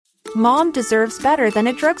Mom deserves better than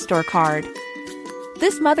a drugstore card.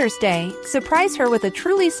 This Mother's Day, surprise her with a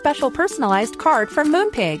truly special personalized card from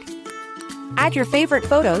Moonpig. Add your favorite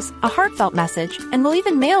photos, a heartfelt message, and we'll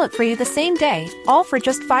even mail it for you the same day, all for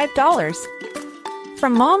just $5.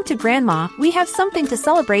 From mom to grandma, we have something to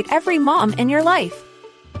celebrate every mom in your life.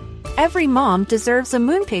 Every mom deserves a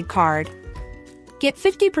Moonpig card. Get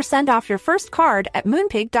 50% off your first card at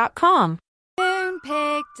moonpig.com.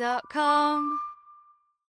 Moonpig.com.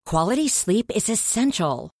 Quality sleep is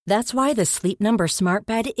essential. That's why the Sleep Number Smart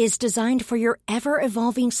Bed is designed for your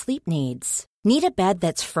ever-evolving sleep needs. Need a bed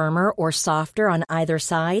that's firmer or softer on either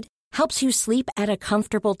side? Helps you sleep at a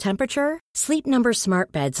comfortable temperature? Sleep Number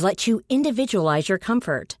Smart Beds let you individualize your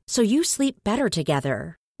comfort, so you sleep better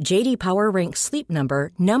together. J.D. Power ranks Sleep Number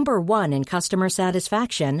number 1 in customer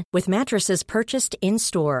satisfaction with mattresses purchased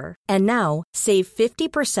in-store. And now, save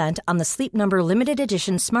 50% on the Sleep Number Limited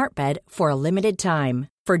Edition Smart Bed for a limited time.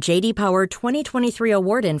 For J.D. Power 2023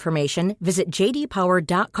 award information, visit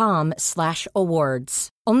jdpower.com/awards.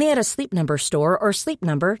 Only at a Sleep Number store or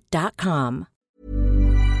sleepnumber.com.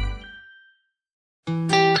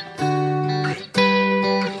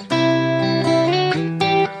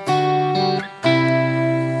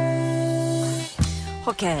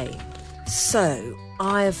 Okay, so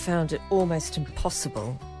I have found it almost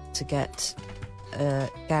impossible to get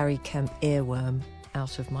Gary Kemp earworm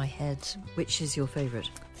out of my head. Which is your favourite?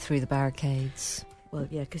 Through the Barricades. Well,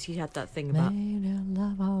 yeah, because you had that thing about... Made a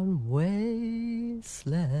love on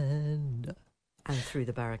Wasteland. And Through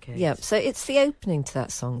the Barricades. Yeah, so it's the opening to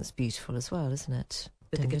that song that's beautiful as well, isn't it?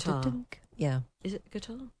 With the guitar. Yeah. Is it the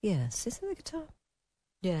guitar? Yes, isn't it the guitar?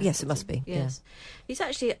 Yeah. Yes, it must be. Yes. Yeah. He's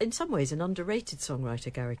actually, in some ways, an underrated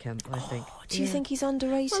songwriter, Gary Kemp, I think. Do you think he's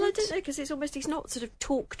underrated? Well, I don't know, because he's not sort of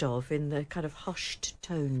talked of in the kind of hushed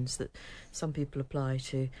tones that some people apply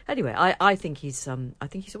to. Anyway, I think he's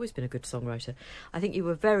always been a good songwriter. I think you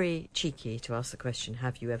were very cheeky to ask the question,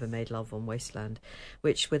 have you ever made love on Wasteland?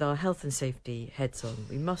 Which, with our health and safety heads on,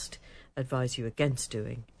 we must advise you against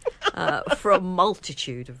doing. For a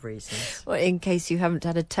multitude of reasons. Well, in case you haven't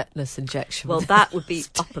had a tetanus injection. Well, that would be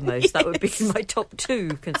uppermost. That would be my top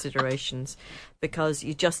 2 considerations, because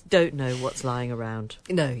you just don't know what's lying around.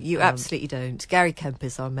 No, you absolutely don't. Gary Kemp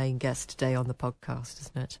is our main guest today on the podcast,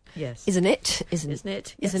 isn't it? Yes. Isn't it? Isn't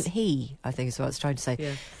it? Yes. Isn't he, I think is what I was trying to say.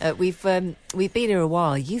 Yeah. We've been here a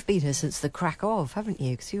while. You've been here since the crack of, haven't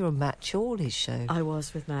you? Because you were on Matt Chorley's show. I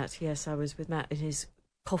was with Matt, yes. I was with Matt in his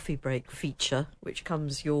coffee break feature, which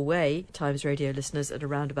comes your way, Times Radio listeners, at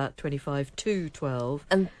around about 25 to 12.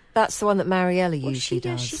 And that's the one that Mariella usually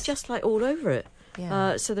does. She's just like all over it.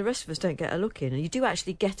 Yeah. So the rest of us don't get a look in, and you do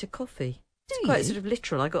actually get a coffee. Do It's quite you? sort of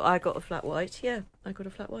literal. I got a flat white. Yeah, I got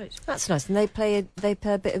a flat white. That's nice. And they play a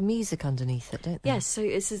bit of music underneath it, don't they? Yes, so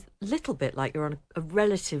it's a little bit like you're on a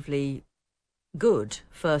relatively good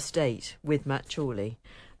first date with Matt Chorley,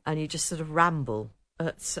 and you just sort of ramble.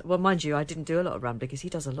 Well, mind you, I didn't do a lot of rambling because he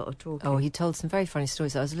does a lot of talking. Oh, he told some very funny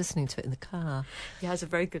stories. I was listening to it in the car. He has a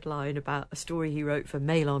very good line about a story he wrote for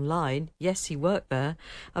Mail Online. Yes, he worked there.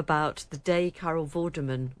 About the day Carol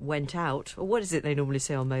Vorderman went out, or what is it they normally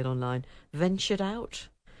say on Mail Online? Ventured out,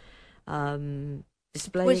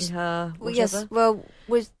 displaying her. Whatever. Yes. Well,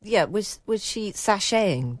 was she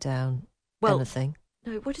sashaying down anything?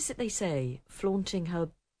 No. What is it they say? Flaunting her.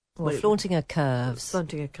 Well, flaunting her curves.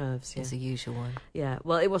 Flaunting her curves, yeah. Is the usual one. Yeah,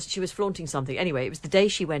 well, she was flaunting something. Anyway, it was the day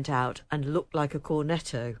she went out and looked like a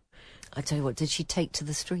cornetto. I tell you what, did she take to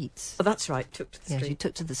the streets? Oh, that's right, took to the streets. Yeah, she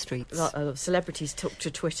took to the streets. Celebrities took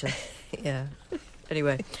to Twitter. Yeah.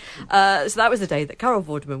 Anyway, so that was the day that Carol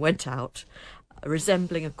Vorderman went out,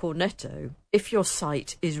 resembling a cornetto, if your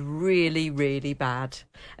sight is really, really bad.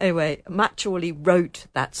 Anyway, Matt Chorley wrote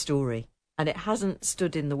that story, and it hasn't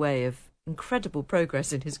stood in the way of incredible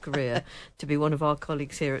progress in his career to be one of our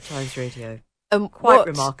colleagues here at Times Radio. Quite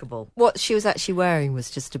remarkable. What she was actually wearing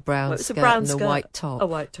was just a brown skirt and a white top. A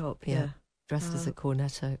white top, yeah. Dressed as a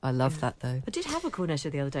cornetto. I love that, though. I did have a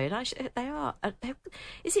cornetto the other day, and actually, they are.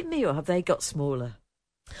 Is it me, or have they got smaller?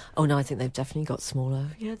 Oh, no, I think they've definitely got smaller.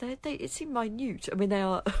 Yeah, it seemed minute. I mean, they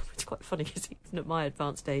are... It's quite funny, because even at my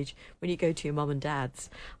advanced age, when you go to your mum and dad's,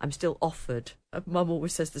 I'm still offered... Mum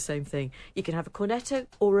always says the same thing. You can have a cornetto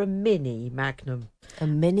or a mini Magnum. A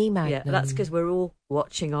mini Magnum? Yeah, that's because we're all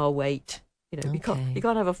watching our weight. You know, okay. you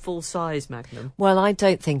can't have a full-size Magnum. Well, I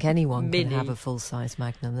don't think anyone can have a full-size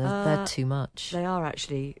Magnum. They're too much. They are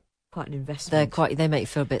actually... quite an investment. They make you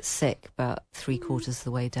feel a bit sick about 3/4 of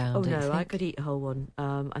the way down. Oh, don't you no, think? I could eat a whole one.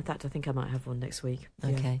 In fact, I think I might have one next week.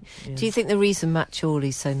 Okay. Yeah. Do you think the reason Matt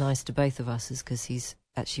Chorley's so nice to both of us is because he's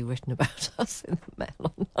actually written about us in the Mail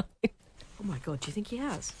Online? Oh my God, do you think he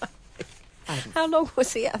has? How long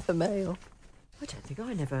was he at the Mail? I don't think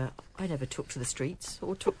I never took to the streets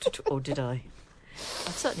or or did I?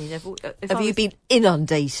 I certainly never. Have you been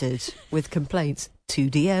inundated with complaints? 2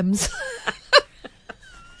 DMs.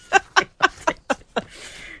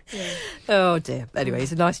 Yeah. Oh dear. Anyway,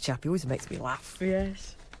 he's a nice chap. He always makes me laugh.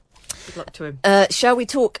 Yes. Good luck to him. Shall we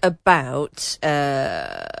talk about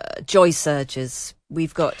joy surges?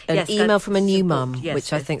 We've got an email from a new mum,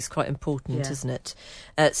 which I think is quite important, isn't it?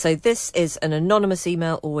 So this is an anonymous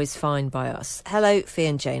email, always fine by us. Hello, Fee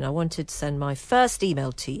and Jane. I wanted to send my first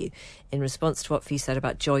email to you in response to what Fee said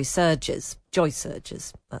about joy surges. Joy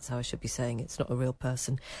surges, that's how I should be saying it. It's not a real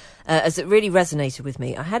person. As it really resonated with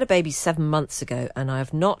me. I had a baby 7 months ago and I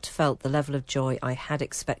have not felt the level of joy I had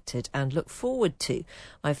expected and look forward to.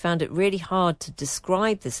 I found it really hard to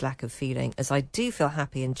describe this lack of feeling, as I do feel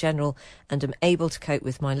happy in general and am able to cope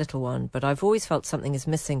with my little one, but I've always felt something is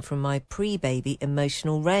missing from my pre-baby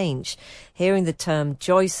emotional range. Hearing the term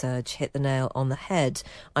joy surge hit the nail on the head.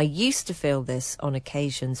 I used to feel this on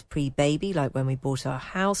occasions pre-baby, like when we bought our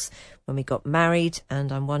house, when we got married,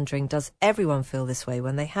 and I'm wondering, does everyone feel this way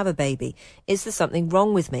when they have a baby? Is there something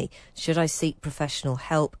wrong with me? Should I seek professional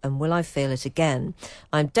help, and will I feel it again?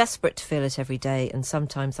 I'm desperate to feel it every day, and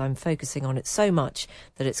sometimes I'm focusing on it so much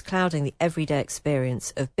that it's clouding the everyday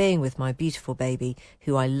experience of being with my beautiful baby,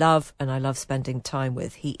 who I love and I love spending time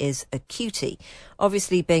with. He is a cutie.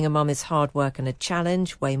 Obviously, being a mum is hard work and a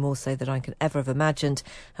challenge, way more so than I could ever have imagined.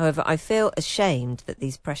 However, I feel ashamed that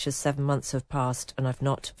these precious 7 months have passed and I've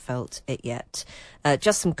not felt it yet.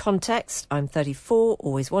 Just some context, I'm 34,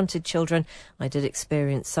 always wanted children. I did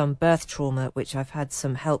experience some birth trauma, which I've had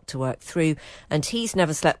some help to work through, and he's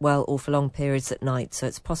never slept well or for long periods at night, so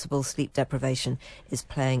it's possible sleep deprivation is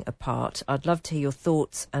playing a part. I'd love to hear your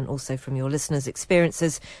thoughts and also from your listeners'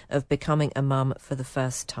 experiences of becoming a mum for the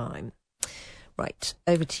first time. Right,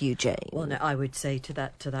 over to you, Jane. Well, no, I would say to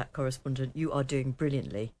that correspondent, you are doing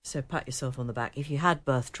brilliantly. So pat yourself on the back. If you had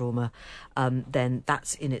birth trauma, then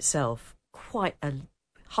that's in itself quite a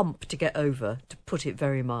hump to get over, to put it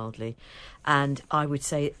very mildly. And I would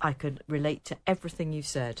say I could relate to everything you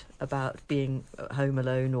said about being at home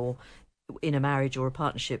alone or in a marriage or a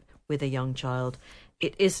partnership with a young child.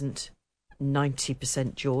 It isn't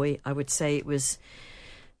 90% joy. I would say it was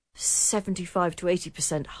 75 to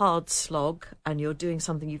 80% hard slog, and you're doing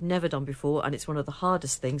something you've never done before, and it's one of the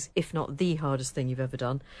hardest things, if not the hardest thing you've ever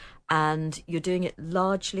done, and you're doing it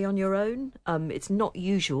largely on your own. It's not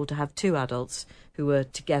usual to have two adults who are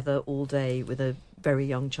together all day with a very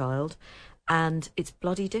young child, and it's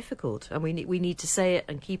bloody difficult, and we need to say it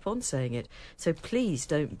and keep on saying it. So please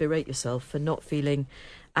don't berate yourself for not feeling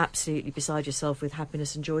absolutely beside yourself with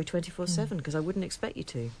happiness and joy 24/7, because I wouldn't expect you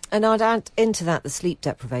to. And I'd add into that the sleep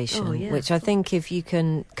deprivation, which I think if you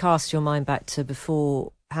can cast your mind back to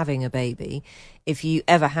before having a baby, if you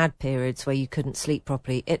ever had periods where you couldn't sleep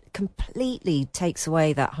properly, it completely takes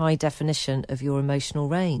away that high definition of your emotional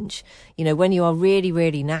range. You know, when you are really,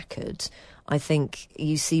 really knackered, I think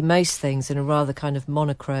you see most things in a rather kind of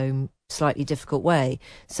monochrome, slightly difficult way.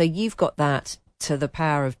 So you've got that to the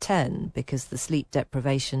power of 10, because the sleep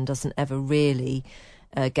deprivation doesn't ever really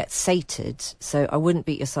get sated. So I wouldn't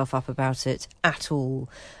beat yourself up about it at all.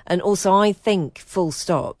 And also, I think, full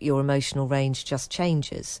stop, your emotional range just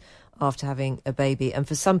changes after having a baby. And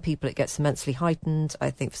for some people, it gets immensely heightened. I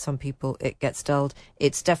think for some people, it gets dulled.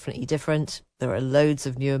 It's definitely different. There are loads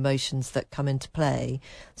of new emotions that come into play.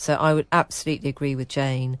 So I would absolutely agree with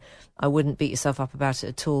Jane. I wouldn't beat yourself up about it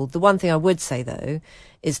at all. The one thing I would say, though,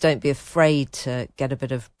 is don't be afraid to get a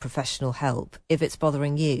bit of professional help if it's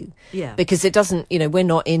bothering you. Yeah. Because it doesn't, you know, we're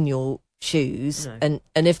not in your shoes. No.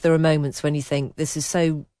 And if there are moments when you think, this is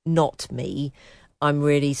so not me, I'm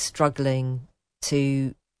really struggling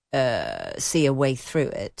to see a way through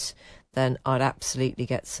it, then I'd absolutely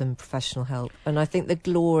get some professional help. And I think the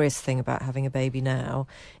glorious thing about having a baby now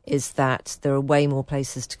is that there are way more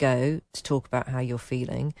places to go to talk about how you're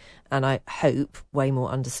feeling, and I hope way more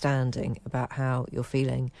understanding about how you're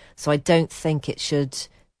feeling. So I don't think it should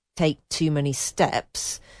take too many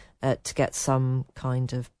steps to get some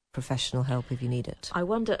kind of professional help if you need it. I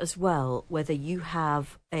wonder as well whether you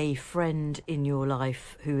have a friend in your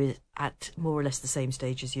life who is at more or less the same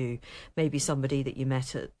stage as you, maybe somebody that you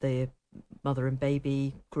met at the mother and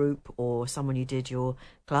baby group, or someone you did your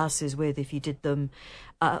classes with if you did them,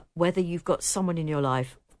 whether you've got someone in your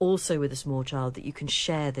life also with a small child that you can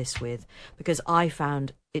share this with, because I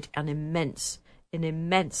found it an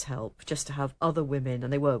immense help just to have other women,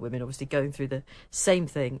 and they were women obviously, going through the same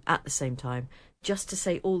thing at the same time, just to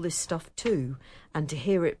say all this stuff too, and to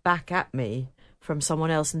hear it back at me from someone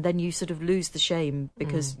else, and then you sort of lose the shame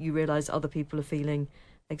because you realise other people are feeling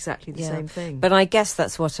exactly the same thing. But I guess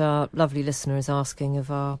that's what our lovely listener is asking of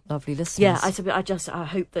our lovely listeners. Yeah, I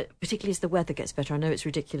hope that, particularly as the weather gets better, I know it's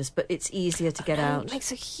ridiculous, but it's easier to get out. It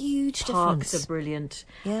makes a huge difference. Parks are brilliant.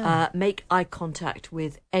 Yeah. Make eye contact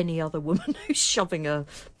with any other woman who's shoving a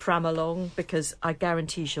pram along, because I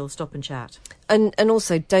guarantee she'll stop and chat. And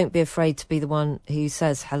also, don't be afraid to be the one who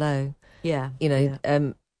says hello. Yeah. You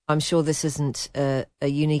know, I'm sure this isn't a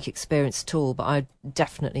unique experience at all, but I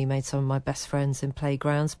definitely made some of my best friends in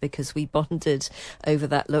playgrounds because we bonded over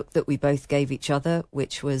that look that we both gave each other,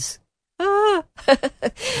 which was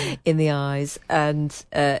in the eyes. And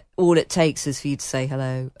all it takes is for you to say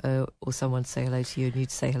hello, or someone to say hello to you, and you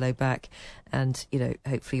to say hello back. And, you know,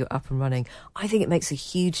 hopefully you're up and running. I think it makes a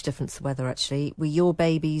huge difference, the weather, actually. Were your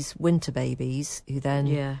babies winter babies who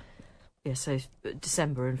then... Yeah, so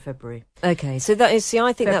December and February. Okay, so that is,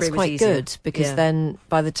 I think February that's quite good, because then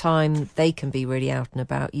by the time they can be really out and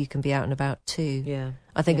about, you can be out and about too. Yeah.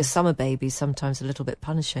 I think a summer baby is sometimes a little bit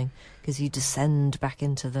punishing, because you descend back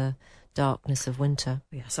into the darkness of winter.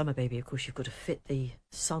 Yeah, summer baby, of course, you've got to fit the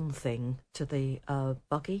sun thing to the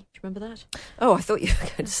buggy. Do you remember that? Oh, I thought you were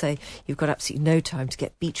going to say you've got absolutely no time to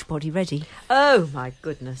get beach body ready. Oh, my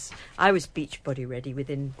goodness. I was beach body ready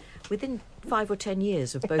within 5 or 10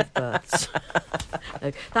 years of both births.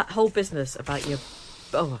 No, that whole business about your...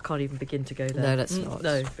 Oh, I can't even begin to go there. No, let's not.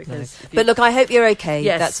 No, because... No. But look, I hope you're okay.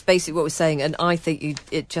 Yes. That's basically what we're saying. And I think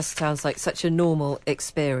it just sounds like such a normal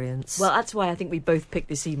experience. Well, that's why I think we both picked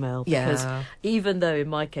this email. Because even though, in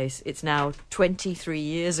my case, it's now 23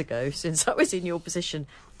 years ago since I was in your position,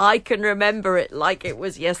 I can remember it like it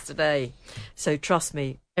was yesterday. So trust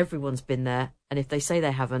me, everyone's been there. And if they say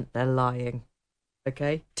they haven't, they're lying.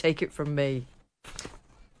 Okay? Take it from me.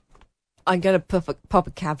 I'm going to pop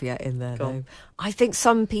a caveat in there, though. I think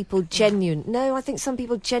some people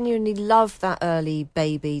genuinely love that early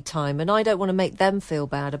baby time, and I don't want to make them feel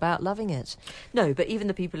bad about loving it. No, but even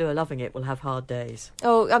the people who are loving it will have hard days.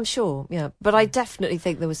 Oh, I'm sure, yeah. But I definitely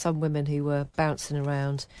think there were some women who were bouncing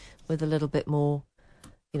around with a little bit more,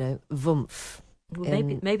 oomph. Well,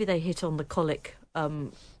 maybe they hit on the colic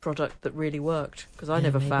product that really worked, because I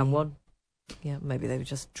never found one. Yeah, maybe they were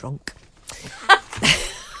just drunk.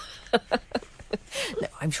 No,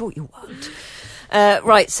 I'm sure you weren't.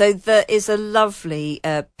 Right, so there is a lovely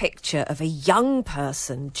picture of a young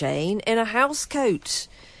person, Jane, in a house coat.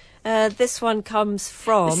 This one comes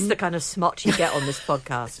from... This is the kind of smut you get on this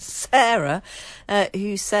podcast. Sarah,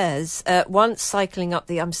 who says, once cycling up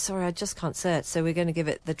the... I'm sorry, I just can't say it, so we're going to give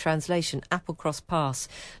it the translation. Applecross Pass,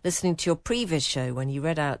 listening to your previous show when you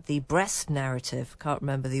read out the breast narrative. Can't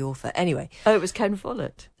remember the author. Anyway. Oh, it was Ken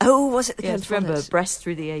Follett. Oh, was it the Ken Follett? Remember, Breast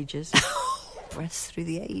Through the Ages. Breast Through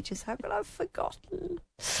the Ages. How could I have forgotten?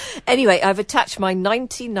 Anyway, I've attached my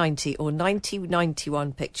 1990 or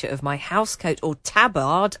 1991 picture of my housecoat or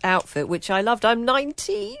tabard outfit, which I loved. I'm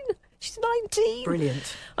 19. She's 19.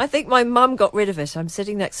 Brilliant. I think my mum got rid of it. I'm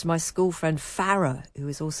sitting next to my school friend Farah, who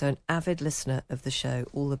is also an avid listener of the show.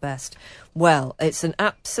 All the best. Well, it's an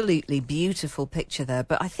absolutely beautiful picture there,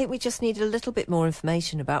 but I think we just need a little bit more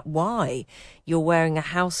information about why you're wearing a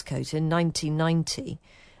housecoat in 1990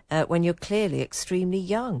 when you're clearly extremely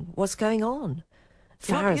young. What's going on?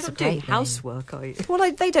 You're not doing housework, are you?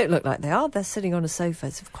 Well, they don't look like they are. They're sitting on a sofa.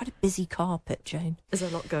 It's quite a busy carpet, Jane. There's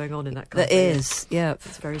a lot going on in that carpet. There is, yeah.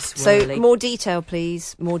 It's very swirly. So, more detail,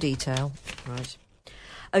 please. More detail. Right.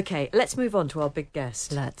 Okay, let's move on to our big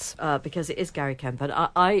guest. Let's. Because it is Gary Kemp.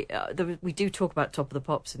 And we do talk about Top of the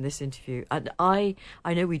Pops in this interview. And I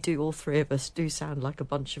know we do, all three of us do sound like a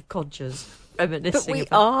bunch of codgers reminiscing. But we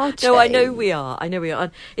are, Jane. No, I know we are.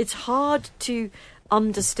 And it's hard to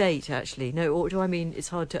understate, actually. No, or do I mean it's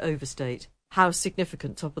hard to overstate how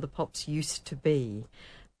significant Top of the Pops used to be.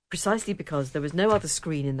 Precisely because there was no other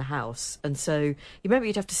screen in the house. And so, you remember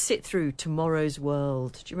you'd have to sit through Tomorrow's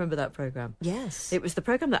World. Do you remember that programme? Yes. It was the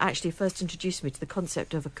programme that actually first introduced me to the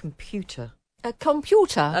concept of a computer. A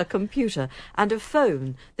computer? A computer. And a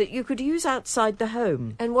phone that you could use outside the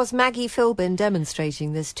home. And was Maggie Philbin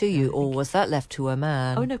demonstrating this to you, or was that left to a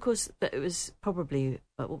man? Oh, no, of course, it was probably,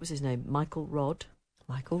 what was his name? Michael Rodd,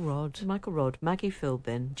 Maggie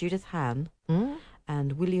Philbin, Judith Hahn,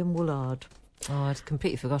 and William Woolard. Oh, I'd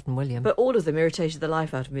completely forgotten William. But all of them irritated the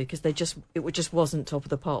life out of me because it just wasn't Top of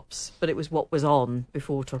the Pops, but it was what was on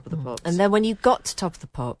before Top of the Pops. And then when you got to Top of the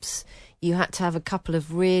Pops, you had to have a couple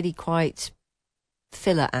of really quite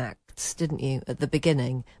filler acts, didn't you, at the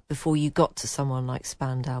beginning, before you got to someone like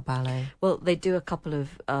Spandau Ballet? Well, they do a couple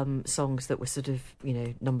of songs that were sort of,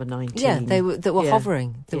 number 19. Yeah, that were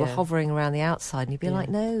hovering. They were hovering around the outside, and you'd be like,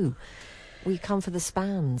 no. We come for the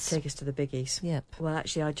spans. Take us to the biggies. Yep. Well,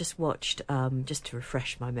 actually, I just watched, just to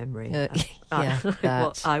refresh my memory,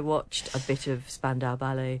 I watched a bit of Spandau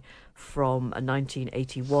Ballet from a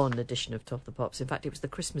 1981 edition of Top of the Pops. In fact, it was the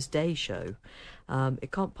Christmas Day show.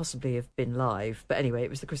 It can't possibly have been live, but anyway, it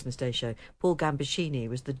was the Christmas Day show. Paul Gambaccini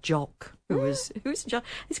was the jock who was in charge.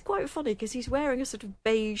 It's quite funny because he's wearing a sort of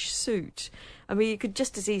beige suit. I mean, he could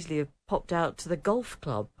just as easily have popped out to the golf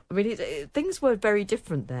club. I mean, things were very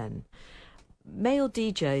different then. Male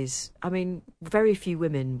DJs, I mean, very few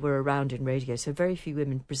women were around in radio, so very few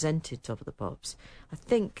women presented Top of the Pops. I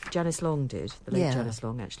think Janice Long did, the late Janice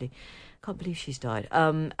Long, actually. Can't believe she's died.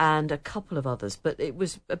 And a couple of others, but it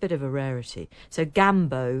was a bit of a rarity. So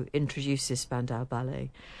Gambo introduces Spandau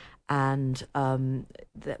Ballet, and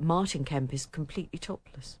Martin Kemp is completely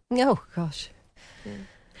topless. Oh, gosh. Yeah.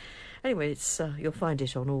 Anyway, you'll find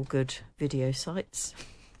it on all good video sites.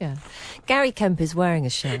 Yeah. Gary Kemp is wearing a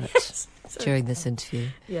shirt during this interview.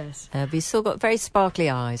 Yes. But he's still got very sparkly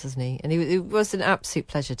eyes, hasn't he? And it was an absolute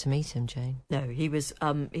pleasure to meet him, Jane. No, he was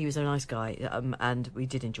a nice guy, and we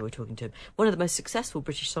did enjoy talking to him. One of the most successful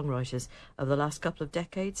British songwriters of the last couple of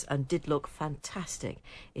decades, and did look fantastic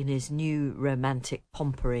in his new romantic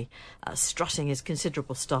pompery, strutting his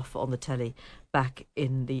considerable stuff on the telly back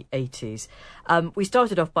in the 80s. We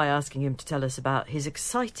started off by asking him to tell us about his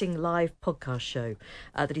exciting live podcast show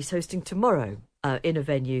that he's hosting tomorrow in a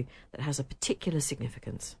venue that has a particular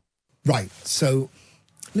significance. Right, so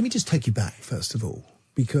let me just take you back, first of all,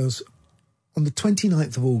 because on the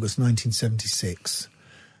 29th of August 1976,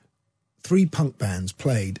 3 punk bands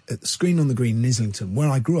played at the Screen on the Green in Islington, where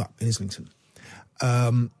I grew up, in Islington.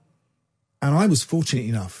 And I was fortunate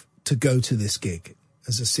enough to go to this gig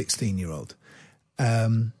as a 16-year-old.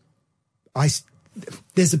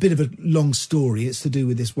 There's a bit of a long story. It's to do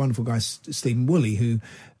with this wonderful guy, Stephen Woolley, who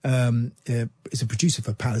is a producer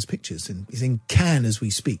for Palace Pictures, and he's in Cannes as we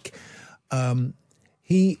speak.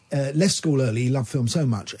 He left school early. He loved film so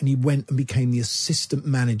much, and he went and became the assistant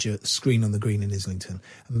manager at the Screen on the Green in Islington.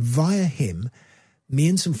 And via him, me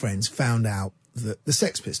and some friends found out that the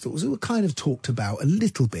Sex Pistols, who were kind of talked about a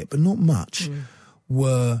little bit, but not much,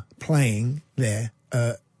 were playing there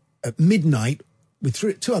at midnight with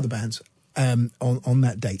 2 other bands on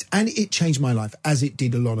that date. And it changed my life, as it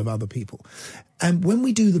did a lot of other people. And when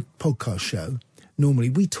we do the podcast show, normally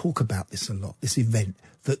we talk about this a lot, this event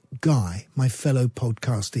that Guy, my fellow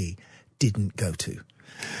podcastee, didn't go to.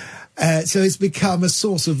 So it's become a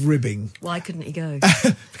source of ribbing. Why couldn't he go?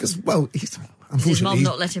 Because, well, unfortunately, his mum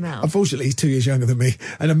not let him out? Unfortunately, he's 2 years younger than me,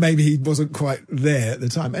 and maybe he wasn't quite there at the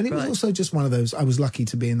time. And it was also just one of those, I was lucky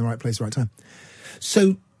to be in the right place, right time.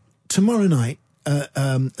 So tomorrow night,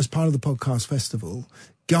 as part of the podcast festival,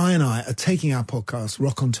 Guy and I are taking our podcast,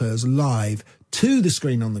 Raconteurs, live to the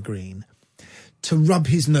Screen on the Green to rub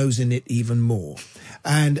his nose in it even more.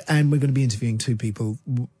 And we're going to be interviewing 2 people,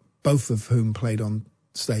 both of whom played on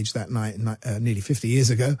stage that night nearly 50 years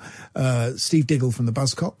ago. Steve Diggle from the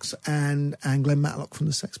Buzzcocks and Glenn Matlock from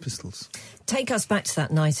the Sex Pistols. Take us back to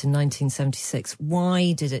that night in 1976.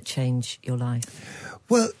 Why did it change your life?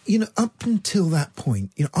 Well, up until that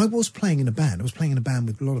point, I was playing in a band. I was playing in a band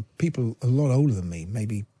with a lot of people a lot older than me,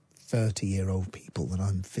 maybe 30-year-old people, and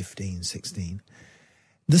I'm 15, 16.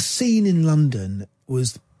 The scene in London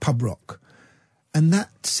was pub rock, and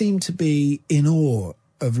that seemed to be in awe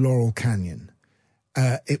of Laurel Canyon.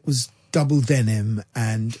 It was double denim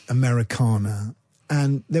and Americana,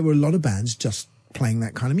 and there were a lot of bands just playing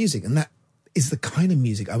that kind of music, and that is the kind of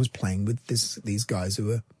music I was playing with these guys who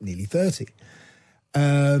were nearly 30.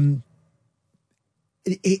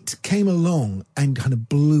 It came along and kind of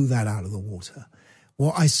blew that out of the water.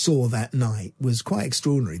 What I saw that night was quite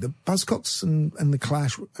extraordinary. The Buzzcocks and the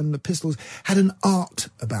Clash and the Pistols had an art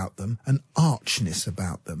about them, an archness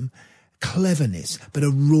about them, cleverness, but a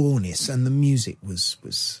rawness, and the music was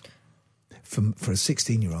for a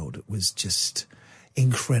 16-year-old, it was just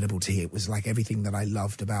incredible to hear. It was like everything that I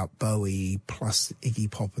loved about Bowie, plus Iggy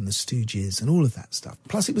Pop and the Stooges and all of that stuff.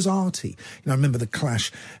 Plus it was arty. I remember the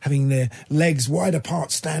Clash having their legs wide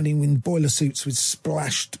apart, standing in boiler suits with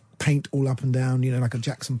splashed paint all up and down, like a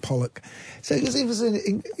Jackson Pollock. So it was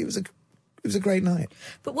a great night.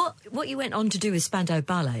 But what you went on to do with Spandau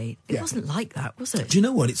Ballet, it wasn't like that, was it? Do you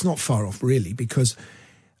know what? It's not far off, really, because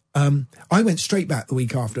I went straight back the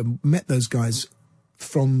week after, met those guys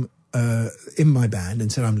from in my band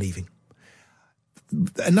and said, I'm leaving.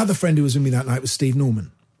 Another friend who was with me that night was Steve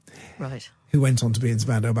Norman. Right. Who went on to be in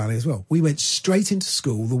Spandau Ballet as well. We went straight into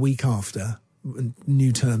school the week after, when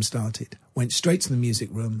new term started, went straight to the music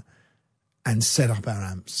room and set up our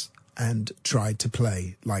amps and tried to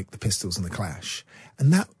play like the Pistols and the Clash.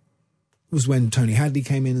 And that was when Tony Hadley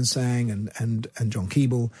came in and sang, and John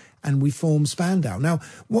Keeble, and we formed Spandau. Now,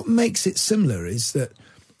 what makes it similar is that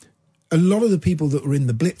a lot of the people that were in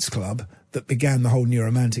the Blitz Club that began the whole New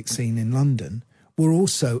Romantic scene in London were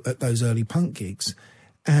also at those early punk gigs.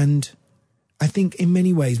 And I think in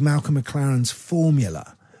many ways Malcolm McLaren's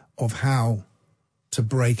formula of how to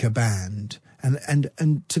break a band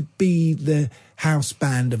and to be the house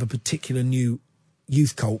band of a particular new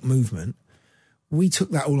youth cult movement, we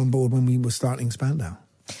took that all on board when we were starting Spandau.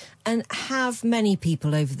 And have many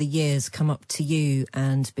people over the years come up to you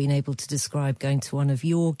and been able to describe going to one of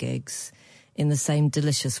your gigs in the same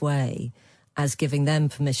delicious way as giving them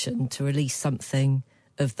permission to release something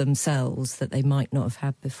of themselves that they might not have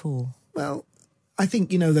had before? Well, I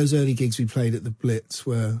think, those early gigs we played at the Blitz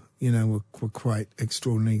were quite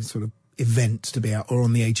extraordinary sort of events to be out, or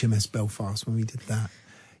on the HMS Belfast when we did that.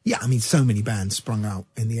 Yeah, I mean, so many bands sprung out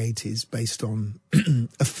in the 80s based on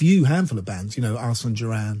a handful of bands, Arsene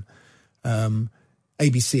Duran,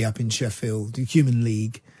 ABC up in Sheffield, the Human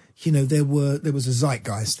League. There was a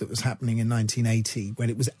zeitgeist that was happening in 1980 when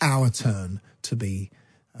it was our turn to be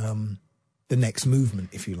the next movement,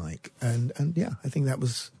 if you like. And yeah, I think that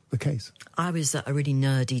was the case. I was a really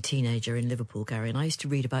nerdy teenager in Liverpool, Gary, and I used to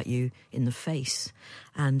read about you in The Face.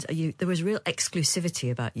 And there was real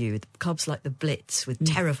exclusivity about you. Clubs like the Blitz with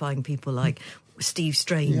terrifying people like Steve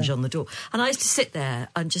Strange on the door. And I used to sit there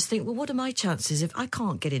and just think, well, what are my chances if I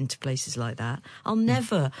can't get into places like that? I'll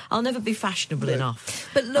never be fashionable enough.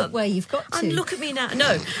 But look where you've got to. And look at me now.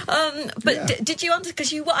 No, did you understand?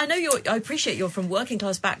 Because I know I appreciate you're from working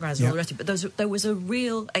class backgrounds and all the rest of it, but there was a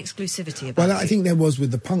real exclusivity about I think there was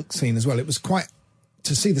with the punk scene as well. It was quite,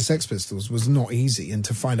 to see the Sex Pistols was not easy, and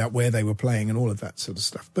to find out where they were playing and all of that sort of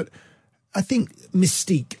stuff. But I think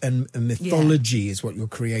mystique and mythology is what you're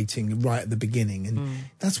creating right at the beginning. And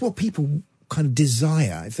that's what people kind of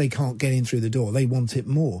desire. If they can't get in through the door, they want it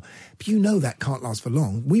more. But that can't last for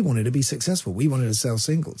long. We wanted to be successful. We wanted to sell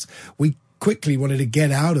singles. We quickly wanted to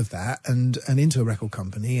get out of that and into a record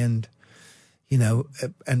company and,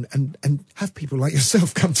 and have people like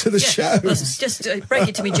yourself come to the shows. Well, just break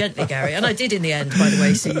it to me gently, Gary. And I did in the end, by the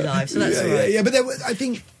way, see you live. So that's all right. Yeah, but I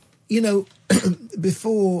think...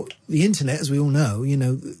 before the internet, as we all know,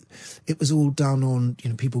 it was all done on,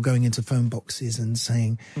 people going into phone boxes and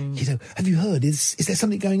saying, have you heard, is there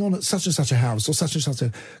something going on at such and such a house or such and such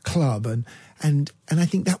a club? And I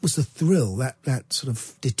think that was the thrill, that sort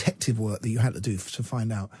of detective work that you had to do to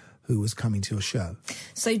find out who was coming to your show.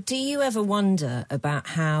 So do you ever wonder about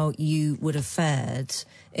how you would have fared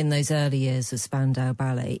in those early years of Spandau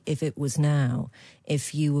Ballet if it was now,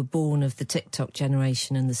 if you were born of the TikTok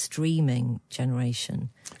generation and the streaming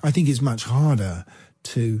generation? I think it's much harder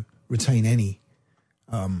to retain any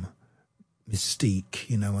mystique.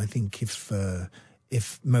 I think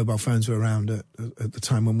if mobile phones were around at the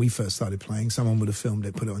time when we first started playing, someone would have filmed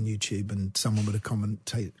it, put it on YouTube, and someone would have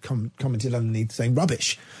commented underneath saying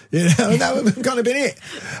rubbish. And that would have kind of been it.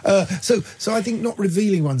 So I think not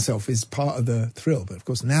revealing oneself is part of the thrill. But of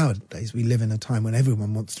course, nowadays we live in a time when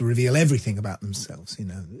everyone wants to reveal everything about themselves.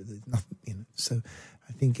 Nothing. So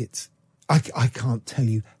I think I can't tell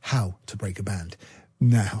you how to break a band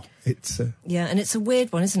now. It's and it's a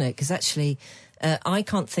weird one, isn't it? Because actually, I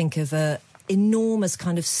can't think of a enormous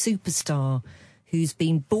kind of superstar who's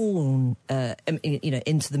been born,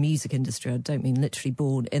 into the music industry. I don't mean literally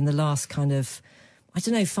born, in the last kind of,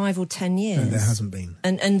 5 or 10 years. No, there hasn't been.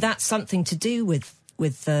 And that's something to do with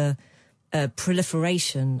the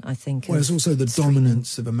proliferation, I think. Well, it's also the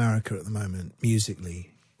dominance of America at the moment,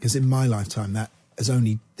 musically. Because in my lifetime,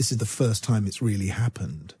 this is the first time it's really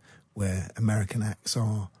happened, where American acts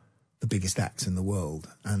are the biggest acts in the world,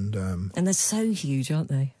 and they're so huge, aren't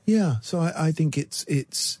they? Yeah, so I think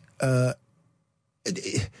it's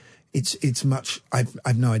much.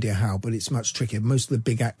 I've no idea how, but it's much trickier. Most of the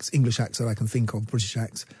big acts, English acts that I can think of, British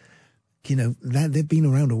acts, they've been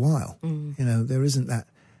around a while. There isn't that,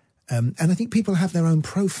 and I think people have their own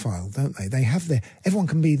profile, don't they? They have everyone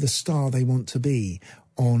can be the star they want to be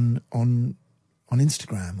on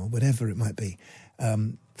Instagram or whatever it might be,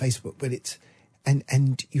 Facebook, but it's.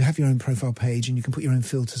 And you have your own profile page, and you can put your own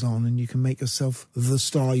filters on, and you can make yourself the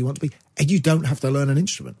star you want to be. And you don't have to learn an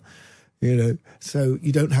instrument, so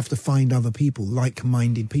you don't have to find other people,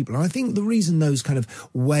 like-minded people. And I think the reason those kind of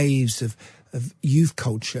waves of youth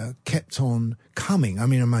culture kept on coming, I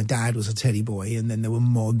mean, my dad was a teddy boy, and then there were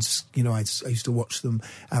mods, I used to watch them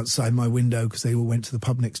outside my window because they all went to the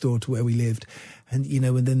pub next door to where we lived. And,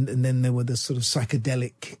 and then there were the sort of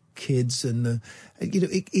psychedelic kids and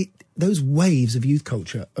those waves of youth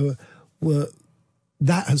culture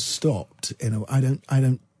that has stopped. I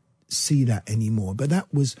don't see that anymore. But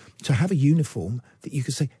that was to have a uniform that you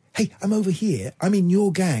could say, hey, I'm over here, I'm in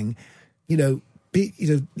your gang,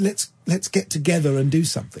 let's get together and do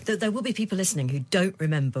something. There will be people listening who don't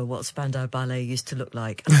remember what Spandau Ballet used to look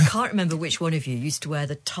like. And I can't remember which one of you used to wear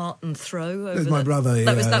the tartan throw. It was my brother.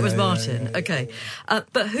 That was Martin. Yeah, okay. Yeah.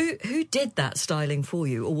 But who did that styling for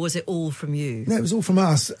you, or was it all from you? No, it was all from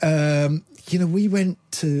us. We went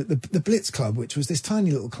to the Blitz Club, which was this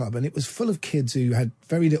tiny little club, and it was full of kids who had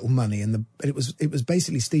very little money. And it was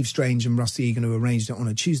basically Steve Strange and Rusty Egan who arranged it on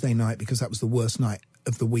a Tuesday night, because that was the worst night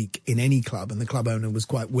of the week in any club, and the club owner was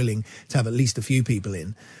quite willing to have at least a few people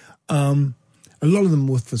in. A lot of them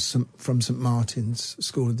were from St Martin's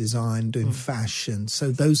School of Design, doing fashion.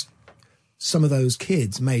 So some of those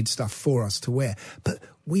kids made stuff for us to wear. But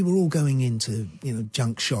we were all going into,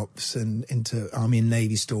 junk shops and into Army and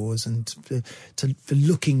Navy stores and to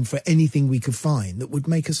looking for anything we could find that would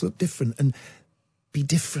make us look different and be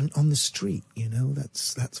different on the street.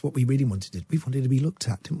 That's what we really wanted to do. We wanted to be looked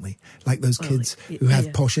at, didn't we? Like those kids who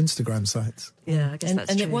have posh Instagram sites. Yeah, I guess that's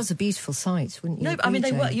true. And it was a beautiful site, wouldn't you? No, I mean,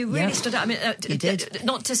 you really stood out. I mean, you did.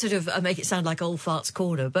 Not to sort of make it sound like old farts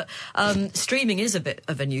corner, but streaming is a bit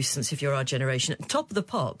of a nuisance if you're our generation. Top of the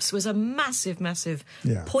Pops was a massive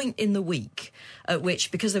point in the week at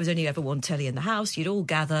which, because there was only ever one telly in the house, you'd all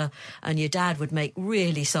gather and your dad would make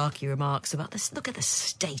really sarky remarks about this. Look at the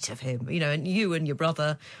state of him, and you and your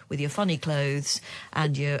brother with your funny clothes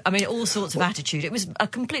and all sorts of attitude. It was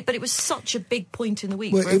but it was such a big point in the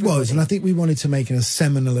week. Well, it was, and I think we wanted to make a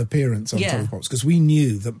seminal appearance on Top of the Pops, because we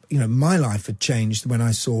knew that, my life had changed when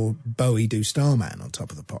I saw Bowie do Starman on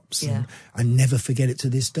Top of the Pops. Yeah. And I never forget it to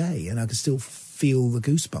this day, and I can still feel the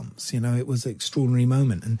goosebumps. It was an extraordinary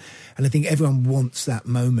moment, and I think everyone wants that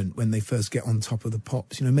moment when they first get on Top of the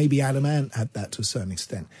Pops. Maybe Adam Ant had that to a certain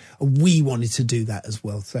extent, and we wanted to do that as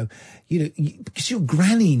well. So, because your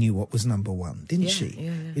granny knew what was number one, didn't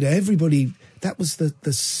she? Yeah. Everybody, that was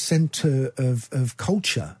the centre of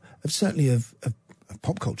culture, certainly of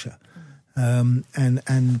pop culture. I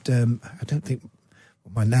don't think,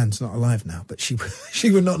 my nan's not alive now, but she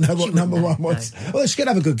would not know what number one was. No. Well, she could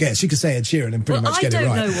have a good guess. She could say Ed Sheeran and pretty much get it right.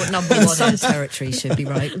 I don't know what number one is. Some territory should be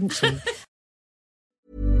right, wouldn't she?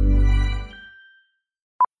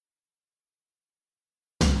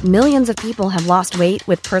 Millions of people have lost weight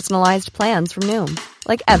with personalized plans from Noom.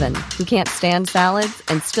 Like Evan, who can't stand salads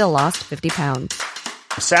and still lost 50 pounds.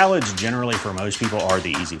 Salads generally for most people are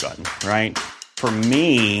the easy button, right? For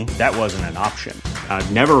me, that wasn't an option. I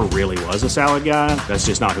never really was a salad guy. That's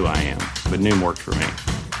just not who I am. But Noom worked for me.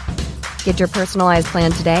 Get your personalized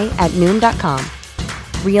plan today at Noom.com.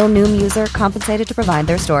 Real Noom user compensated to provide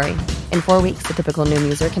their story. In 4 weeks, the typical Noom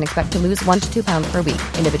user can expect to lose 1 to 2 pounds per week.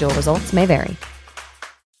 Individual results may vary.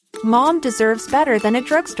 Mom deserves better than a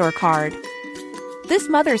drugstore card. This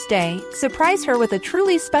Mother's Day, surprise her with a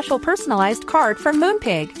truly special personalized card from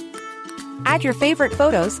Moonpig. Add your favorite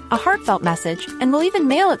photos, a heartfelt message, and we'll even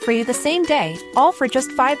mail it for you the same day, all for just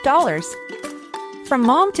 $5. From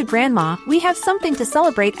mom to grandma, we have something to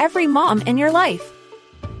celebrate every mom in your life.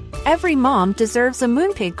 Every mom deserves a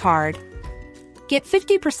Moonpig card. Get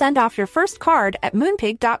 50% off your first card at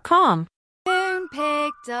Moonpig.com.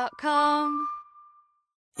 Moonpig.com.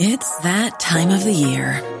 It's that time of the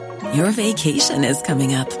year. Your vacation is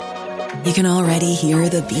coming up. You can already hear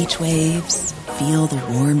the beach waves, feel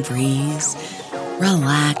the warm breeze,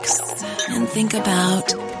 relax, and think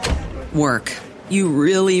about work. You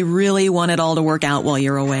really, really want it all to work out while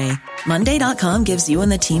you're away. Monday.com gives you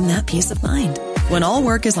and the team that peace of mind. When all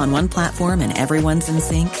work is on one platform and everyone's in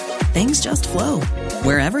sync, things just flow.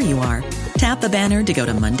 Wherever you are, tap the banner to go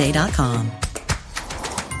to Monday.com.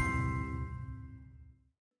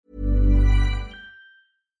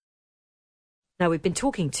 Now, we've been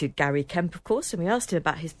talking to Gary Kemp, of course, and we asked him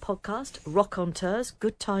about his podcast, Raconteurs.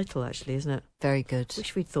 Good title, actually, isn't it? Very good.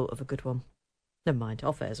 Wish we'd thought of a good one. Never mind,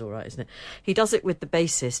 off-air's all right, isn't it? He does it with the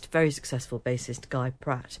bassist, very successful bassist, Guy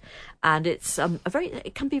Pratt. And it's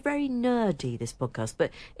it can be very nerdy, this podcast, but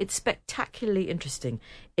it's spectacularly interesting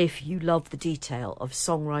if you love the detail of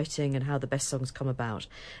songwriting and how the best songs come about.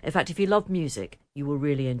 In fact, if you love music, you will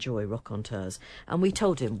really enjoy Raconteurs. And we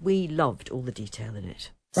told him we loved all the detail in it.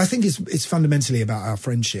 I think it's fundamentally about our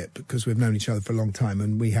friendship, because we've known each other for a long time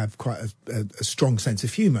and we have quite a strong sense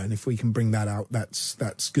of humour, and if we can bring that out,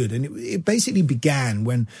 that's good. And it basically began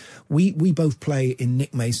when we both play in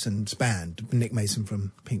Nick Mason's band. Nick Mason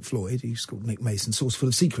from Pink Floyd, he's called Nick Mason, Sauce Full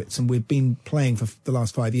of Secrets, and we've been playing for the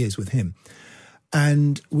last 5 years with him.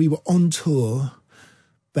 And we were on tour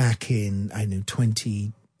back in,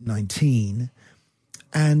 2019,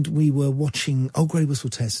 and we were watching Old Grey Whistle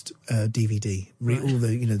Test DVD, all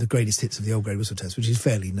the greatest hits of the Old Grey Whistle Test, which is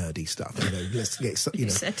fairly nerdy stuff. Let's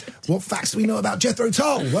get what facts do we know about Jethro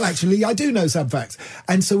Tull? Well, actually, I do know some facts,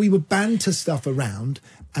 and so we would banter stuff around,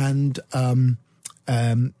 and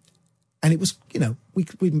it was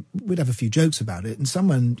we'd have a few jokes about it, and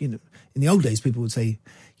someone in the old days people would say,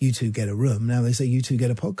 "You two get a room." Now they say, "You two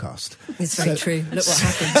get a podcast." It's very true. Look what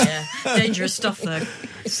happened. Yeah, dangerous stuff though.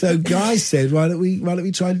 So Guy said, "Why don't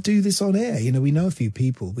we try to do this on air? We know a few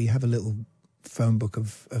people. We have a little phone book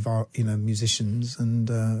of our musicians,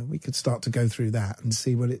 and we could start to go through that and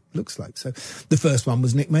see what it looks like." So the first one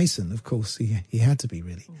was Nick Mason. Of course, he had to be,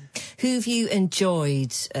 really. Who have you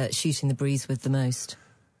enjoyed shooting the breeze with the most?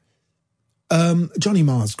 Johnny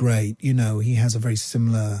Marr's great. He has a very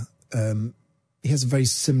similar. He has a very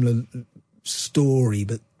similar story,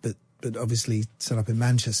 but obviously set up in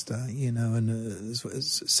Manchester, and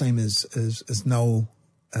same as Noel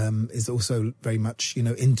is also very much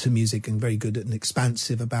into music and very good and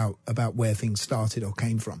expansive about where things started or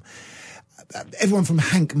came from. Everyone from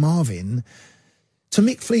Hank Marvin to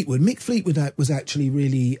Mick Fleetwood. Mick Fleetwood was actually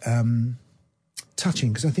really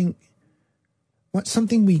touching, because I think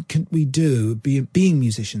something we do, being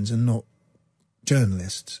musicians and not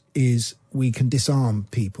journalists, is we can disarm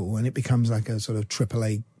people, and it becomes like a sort of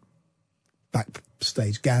AAA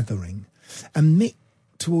backstage gathering. And Mick,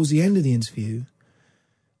 towards the end of the interview,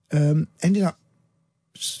 ended up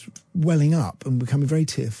welling up and becoming very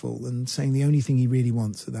tearful and saying the only thing he really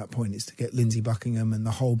wants at that point is to get Lindsey Buckingham and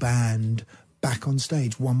the whole band back on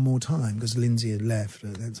stage one more time, because Lindsey had left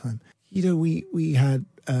at that time. We had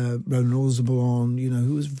Roland Orzabal on,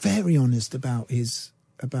 who was very honest about his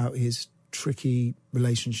tricky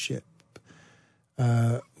relationship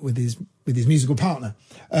with his musical partner,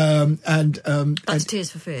 that's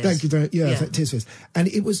Tears for Fears. Thank you very much. Yeah. Tears for Fears. And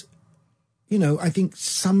it was, I think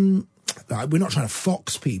we're not trying to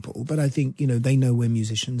fox people, but I think they know we're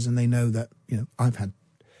musicians, and they know that I've had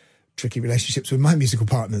tricky relationships with my musical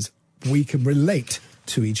partners. We can relate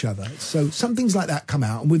to each other. So some things like that come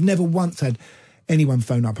out, and we've never once had anyone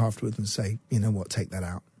phone up afterwards and say, take that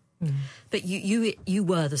out. Mm. But you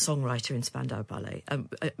were the songwriter in Spandau Ballet. I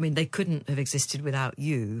mean, they couldn't have existed without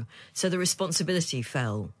you. So the responsibility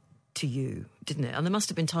fell to you, didn't it? And there must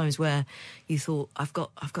have been times where you thought, I've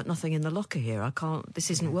got nothing in the locker here. I can't. This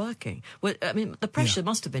isn't working. Well, I mean, the pressure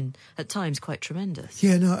must have been at times quite tremendous.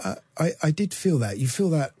 Yeah, no, I did feel that. You feel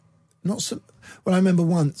that not so. Well, I remember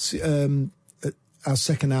once at our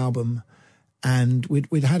second album, and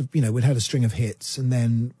we'd had a string of hits, and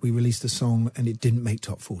then we released a song and it didn't make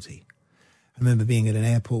top 40. I remember being at an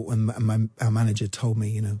airport when our manager told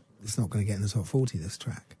me, it's not going to get in the top 40, this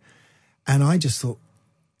track. And I just thought,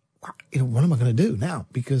 what am I going to do now?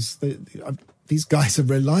 Because these guys are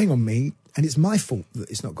relying on me, and it's my fault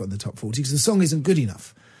that it's not got in the top 40 because the song isn't good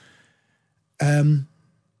enough. I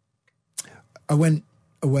went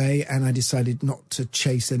away and I decided not to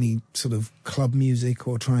chase any sort of club music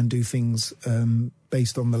or try and do things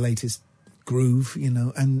based on the latest groove,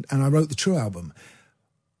 and I wrote the True album.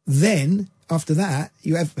 Then, after that,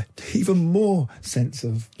 you have even more sense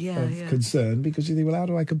of concern, because you think, well, how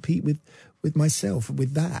do I compete with myself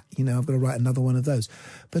with that? I've got to write another one of those.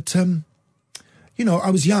 But, I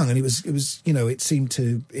was young, and it was it seemed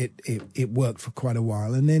to, it worked for quite a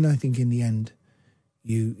while. And then I think in the end,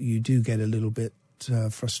 you do get a little bit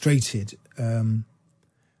frustrated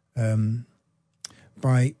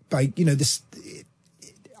by this.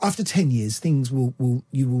 After 10 years, things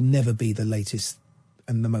you will never be the latest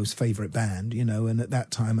and the most favourite band, and at that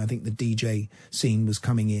time I think the DJ scene was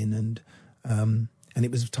coming in, and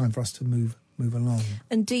it was time for us to move along.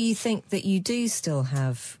 And do you think that you do still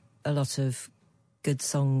have a lot of good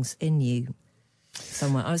songs in you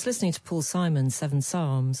somewhere? I was listening to Paul Simon's 7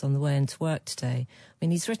 Psalms on the way into work today. I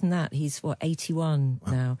mean, he's written that. He's, 81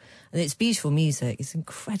 now. And it's beautiful music. It's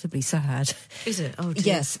incredibly sad. Is it? Oh, dear.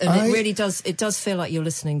 Yes. And it really does. It does feel like you're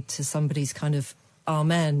listening to somebody's kind of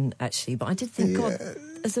amen, actually. But I did think, God,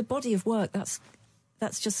 as a body of work, that's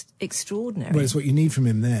just extraordinary. Well, it's what you need from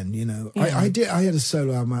him then, Yeah. I had a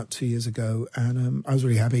solo album out 2 years ago, and I was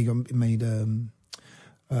really happy. It made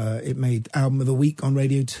Album of the Week on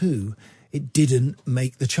Radio 2. It didn't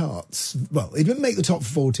make the charts. Well, it didn't make the top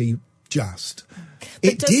 40 just.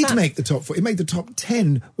 It did make the top 40. It made the top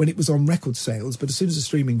 10 when it was on record sales, but as soon as the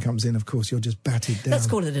streaming comes in, of course, you're just batted down. Let's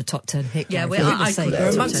call it a top 10 hit. Yeah, we're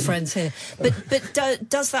amongst friends here. But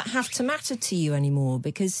does that have to matter to you anymore?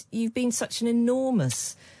 Because you've been such an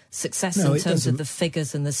enormous success in terms of the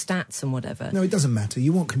figures and the stats and whatever. No, it doesn't matter.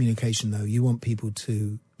 You want communication, though. You want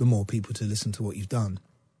the more people to listen to what you've done.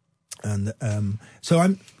 And so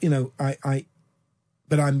I'm,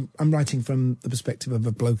 but I'm writing from the perspective of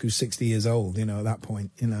a bloke who's 60 years old, you know, at that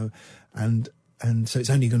point, you know, and so it's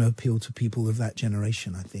only going to appeal to people of that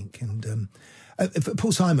generation, I think. And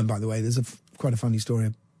Paul Simon, by the way, there's quite a funny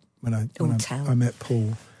story when I met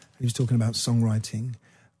Paul. He was talking about songwriting,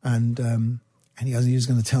 and he was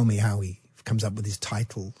going to tell me how he comes up with his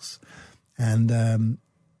titles, and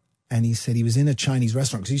he said he was in a Chinese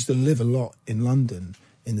restaurant because he used to live a lot in London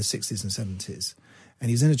in the 60s and 70s. And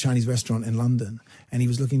he was in a Chinese restaurant in London, and he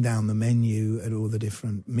was looking down the menu at all the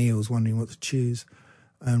different meals, wondering what to choose.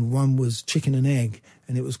 And one was chicken and egg,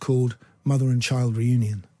 and it was called Mother and Child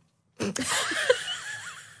Reunion. And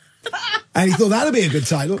he thought that'd be a good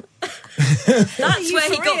title. That's where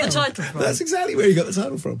he got the title from. That's exactly where he got the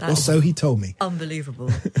title from. Or so he told me. Unbelievable.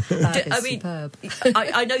 Superb.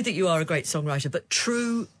 I know that you are a great songwriter, but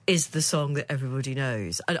True is the song that everybody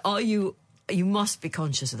knows. And you must be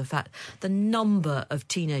conscious of the fact the number of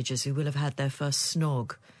teenagers who will have had their first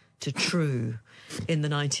snog to True in the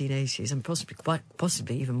 1980s, and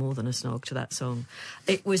possibly even more than a snog to that song.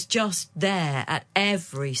 It was just there at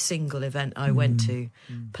every single event I went to,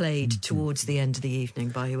 played towards the end of the evening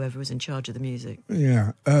by whoever was in charge of the music.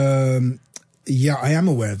 Yeah. Yeah, I am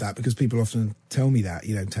aware of that because people often tell me that.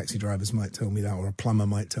 You know, taxi drivers might tell me that, or a plumber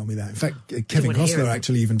might tell me that. In fact, Kevin Costner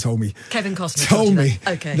actually even told me. Kevin Costner told me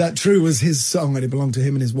okay. that True was his song and it belonged to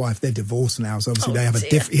him and his wife. They're divorced now, so obviously they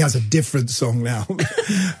have he has a different song now.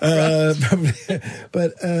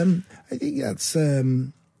 But I think that's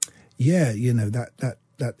yeah, you know,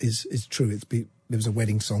 that is true. There was a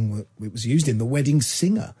wedding song that it was used in The Wedding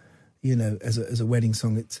Singer. You know, as a wedding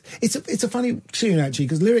song, it's a funny tune actually,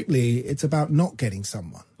 because lyrically it's about not getting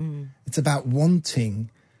someone. It's about wanting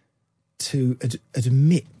to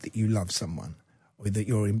admit that you love someone, or that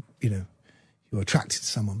you're attracted to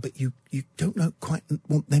someone, but you don't quite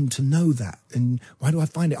want them to know that. And why do I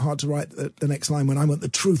find it hard to write the next line when I want the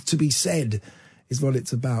truth to be said? Is what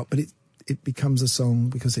it's about. But it becomes a song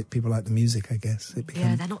because people like the music, I guess.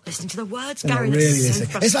 They're not listening to the words, Gary. Really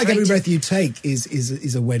it's like Every Breath You Take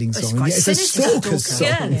is a wedding song. It's a stalker song.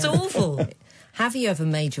 Yeah, it's awful. Have you ever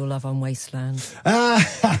made your love on Wasteland?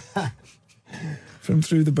 From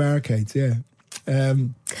Through the Barricades, yeah.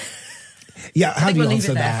 Yeah, how do you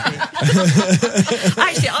answer that?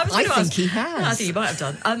 Actually, I think he has. I think he might have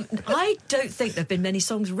done. I don't think there have been many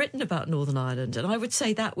songs written about Northern Ireland, and I would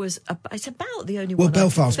say that was it's about the only one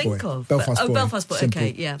Belfast I can think Boy. of. Belfast Boy. Belfast Boy. Simple,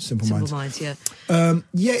 okay, yeah. Simple Minds. Yeah.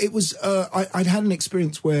 Yeah, it was. I'd had an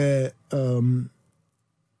experience where the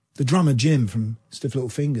drummer Jim from Stiff Little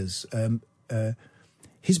Fingers,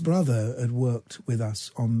 his brother had worked with us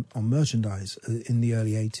on merchandise in the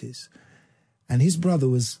early 80s. And his brother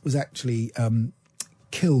was actually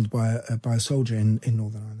killed by a soldier in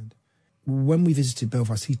Northern Ireland. When we visited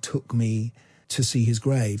Belfast, he took me to see his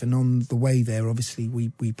grave, and on the way there, obviously,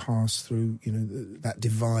 we passed through that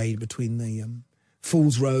divide between the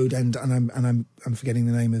Falls Road and I'm forgetting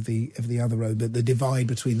the name of the other road, but the divide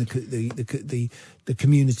between the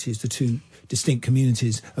communities, the two distinct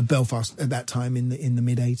communities of Belfast at that time in the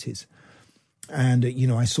mid 80s. And,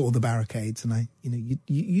 I saw the barricades, and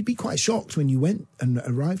you'd be quite shocked when you went and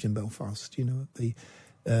arrived in Belfast, the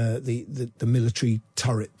military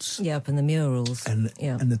turrets. Yeah, up in the murals. And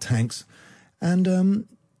the tanks. And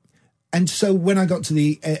so when I got to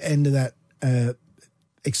the end of that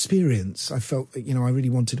experience, I felt that, I really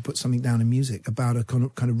wanted to put something down in music about a kind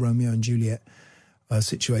of Romeo and Juliet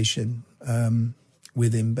situation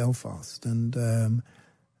within Belfast. And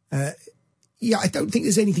yeah, I don't think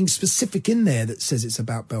there's anything specific in there that says it's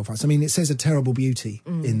about Belfast. I mean, it says A Terrible Beauty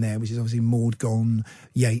in there, which is obviously Maud Gonne,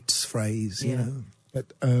 Yeats' phrase, you know.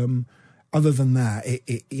 But other than that, I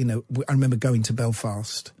remember going to to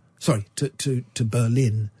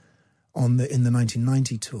Berlin in the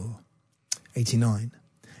 1990 tour, 89,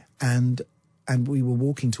 and we were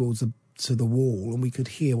walking towards the wall, and we could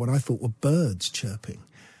hear what I thought were birds chirping.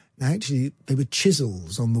 Now, actually, they were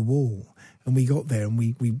chisels on the wall, and we got there, and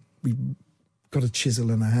we got a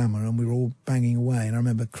chisel and a hammer, and we were all banging away. And I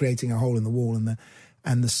remember creating a hole in the wall, and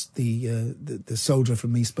the soldier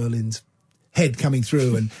from East Berlin's head coming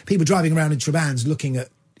through, and people driving around in trabans looking at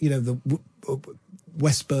the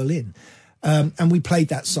West Berlin. And we played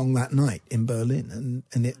that song that night in Berlin,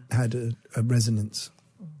 and it had a resonance.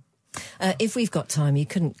 If we've got time, you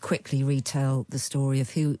couldn't quickly retell the story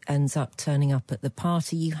of who ends up turning up at the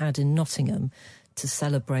party you had in Nottingham to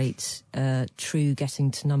celebrate True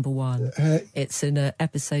getting to number one. It's in an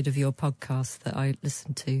episode of your podcast that I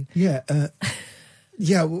listened to. Yeah.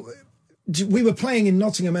 We were playing in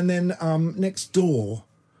Nottingham, and then next door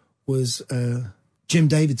was Jim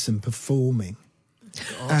Davidson performing.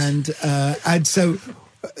 And so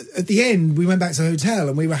at the end, we went back to the hotel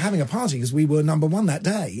and we were having a party because we were number one that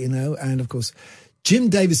day, you know. And of course, Jim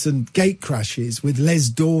Davison gate crashes with Les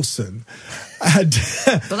Dawson. And,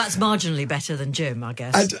 well, that's marginally better than Jim, I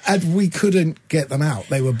guess. And we couldn't get them out.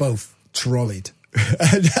 They were both trolleyed.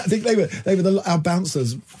 And I think they were our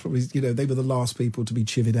bouncers. Probably, you know, they were the last people to be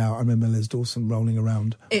chivied out. I remember Les Dawson rolling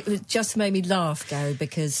around. It just made me laugh, Gary,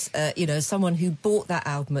 because you know, someone who bought that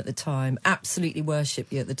album at the time, absolutely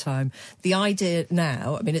worshipped you at the time. The idea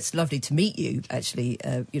now, I mean, it's lovely to meet you. Actually,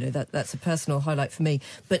 you know, that's a personal highlight for me.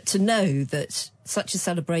 But to know that such a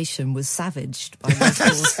celebration was savaged by Les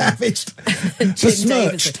Dawson, savaged,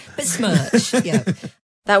 besmirched, yeah.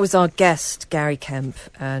 That was our guest, Gary Kemp,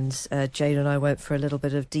 and Jane and I went for a little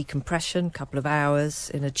bit of decompression, a couple of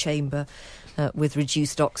hours in a chamber with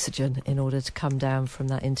reduced oxygen in order to come down from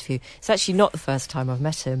that interview. It's actually not the first time I've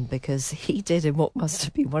met him, because he did in what must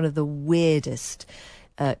have been one of the weirdest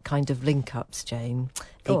kind of link-ups, Jane.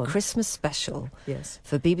 A Christmas special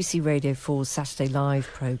for BBC Radio 4's Saturday Live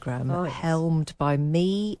programme, helmed by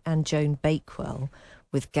me and Joan Bakewell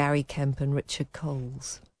with Gary Kemp and Richard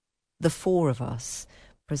Coles. The four of us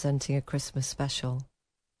presenting a Christmas special.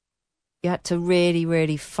 You had to really,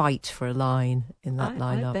 really fight for a line in that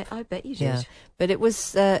lineup. I bet you did. Yeah, but it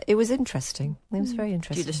was interesting. It was very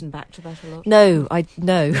interesting. Did you listen back to that a lot? No, I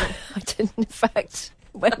didn't. In fact,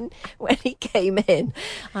 when he came in,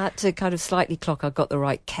 I had to kind of slightly clock I got the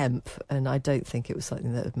right Kemp, and I don't think it was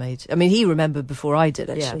something that had made. I mean, he remembered before I did,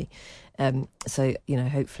 actually. Yeah. So you know,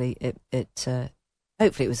 hopefully it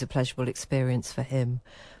was a pleasurable experience for him.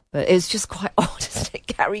 But it's just quite odd, isn't it?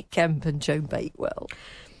 Gary Kemp and Joan Bakewell,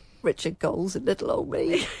 Richard Coles and little old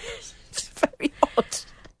me. It's very odd.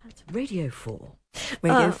 That's Radio 4.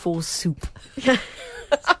 Radio 4 soup. I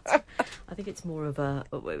think it's more of a.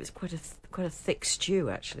 It was quite a thick stew,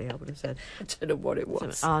 actually. I would have said. I don't know what it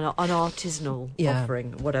was. An artisanal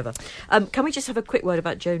offering, whatever. Can we just have a quick word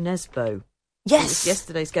about Joe Nesbo? Yes, who was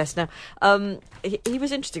yesterday's guest. Now, he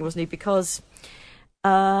was interesting, wasn't he? Because.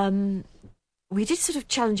 We did sort of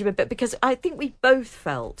challenge him a bit, because I think we both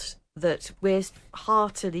felt that we're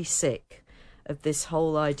heartily sick of this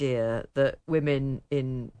whole idea that women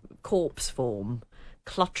in corpse form,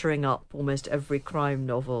 cluttering up almost every crime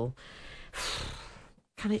novel.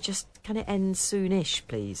 Can it end soonish,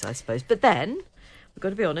 please, I suppose? But then, we've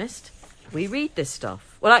got to be honest, we read this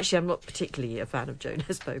stuff. Well, actually, I'm not particularly a fan of Joe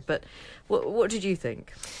Nesbo, but what did you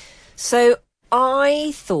think? So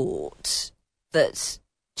I thought that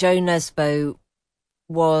Joe Nesbo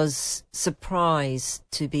was surprised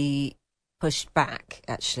to be pushed back,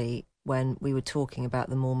 actually, when we were talking about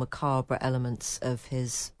the more macabre elements of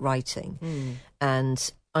his writing.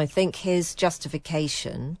 And I think his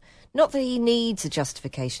justification, not that he needs a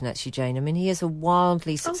justification, actually, Jane. I mean, he is a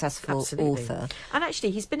wildly successful author. And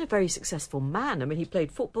actually, he's been a very successful man. I mean, he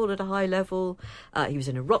played football at a high level. He was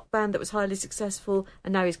in a rock band that was highly successful.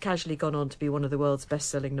 And now he's casually gone on to be one of the world's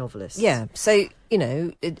best-selling novelists. Yeah. So, you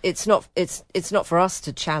know, it's not for us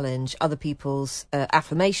to challenge other people's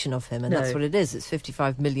affirmation of him. And that's what it is. It's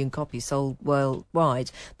 55 million copies sold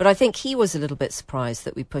worldwide. But I think he was a little bit surprised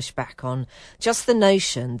that we pushed back on just the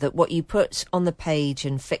notion that what you put on the page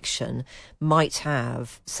in fiction might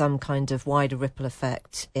have some kind of wider ripple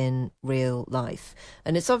effect in real life.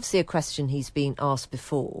 And it's obviously a question he's been asked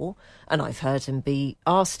before, and I've heard him be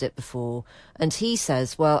asked it before, and he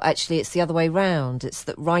says, well, actually it's the other way round. It's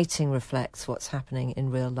that writing reflects what's happening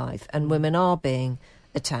in real life, and women are being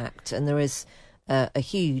attacked, and there is a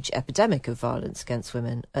huge epidemic of violence against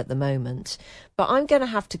women at the moment. But I'm going to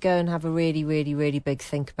have to go and have a really, really, really big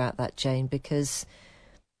think about that, Jane, because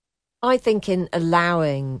I think in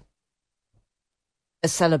allowing a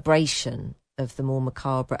celebration of the more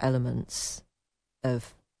macabre elements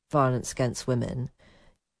of violence against women,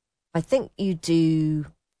 I think you do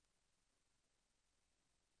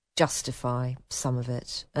justify some of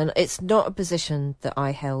it. And it's not a position that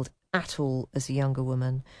I held at all as a younger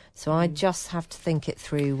woman. So I just have to think it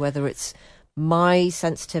through, whether it's my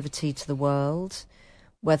sensitivity to the world,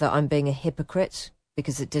 whether I'm being a hypocrite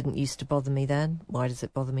because it didn't used to bother me then. Why does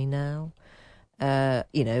it bother me now?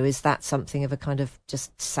 You know, is that something of a kind of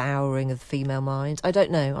just souring of the female mind? I don't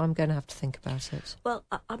know. I'm going to have to think about it. Well,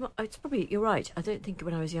 it's probably, you're right. I don't think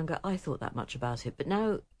when I was younger I thought that much about it. But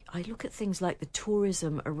now I look at things like the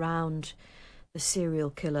tourism around the serial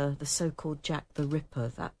killer, the so-called Jack the Ripper,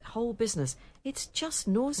 that whole business. It's just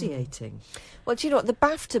nauseating. Well, do you know what? The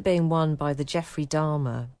BAFTA being won by the Jeffrey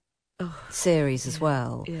Dahmer series as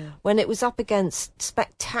well, when it was up against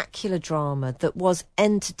spectacular drama that was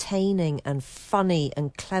entertaining and funny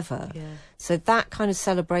and clever. So that kind of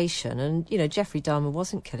celebration, and you know, Jeffrey Dahmer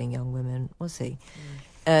wasn't killing young women, was he?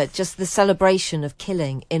 just the celebration of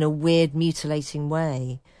killing in a weird, mutilating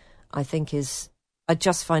way, I think I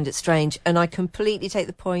just find it strange. And I completely take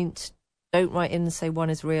the point. Don't write in and say one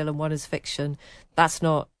is real and one is fiction. That's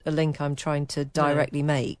not a link I'm trying to directly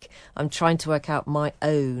make. I'm trying to work out my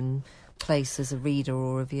own place as a reader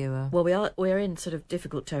or a viewer. Well, we are in sort of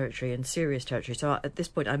difficult territory and serious territory. So at this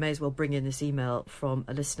point, I may as well bring in this email from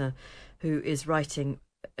a listener who is writing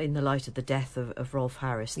in the light of the death of Rolf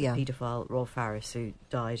Harris, the paedophile Rolf Harris, who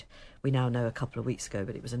died, we now know, a couple of weeks ago,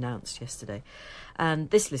 but it was announced yesterday.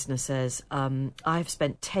 And this listener says, I've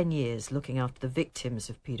spent 10 years looking after the victims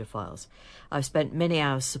of paedophiles. I've spent many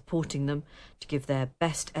hours supporting them to give their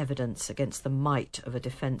best evidence against the might of a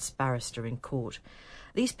defence barrister in court.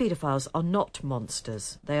 These paedophiles are not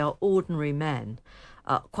monsters. They are ordinary men,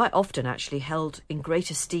 quite often actually held in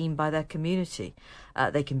great esteem by their community.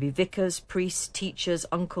 They can be vicars, priests, teachers,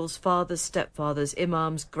 uncles, fathers, stepfathers,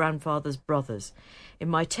 imams, grandfathers, brothers. In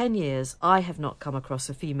my 10 years, I have not come across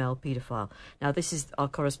a female paedophile. Now, this is our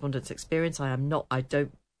correspondent's experience. I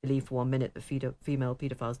don't believe for 1 minute that female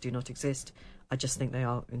paedophiles do not exist. I just think they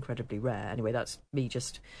are incredibly rare. Anyway, that's me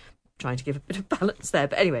just trying to give a bit of balance there.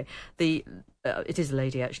 But anyway, it is a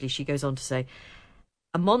lady, actually. She goes on to say,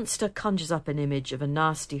 a monster conjures up an image of a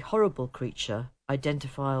nasty, horrible creature,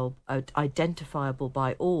 identifiable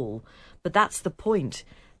by all. But that's the point.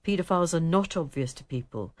 Paedophiles are not obvious to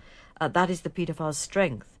people. That is the paedophile's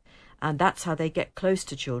strength. And that's how they get close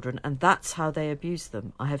to children, and that's how they abuse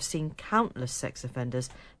them. I have seen countless sex offenders.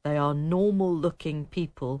 They are normal-looking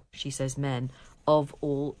people, she says, men, of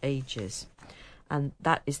all ages. And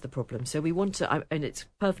that is the problem. So we want to, and it's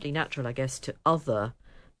perfectly natural, I guess, to other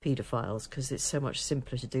paedophiles, because it's so much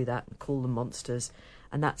simpler to do that and call them monsters,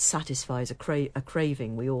 and that satisfies a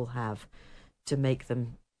craving we all have to make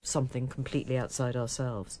them something completely outside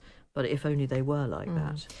ourselves. But if only they were like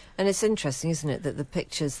that. And it's interesting, isn't it, that the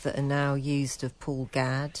pictures that are now used of Paul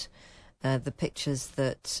Gadd, the pictures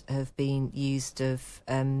that have been used of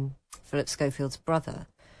Philip Schofield's brother,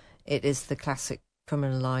 it is the classic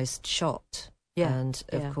criminalised shot. Yeah. And,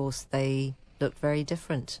 of course, they look very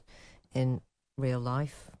different in real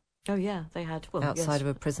life. Oh, yeah, they had. Well, outside of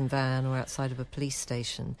a prison van or outside of a police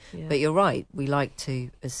station. Yeah. But you're right, we like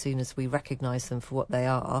to, as soon as we recognise them for what they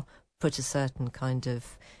are, put a certain kind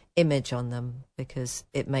of image on them, because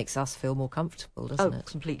it makes us feel more comfortable, doesn't it?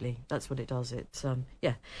 Oh, completely. That's what it does. It's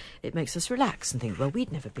it makes us relax and think, well,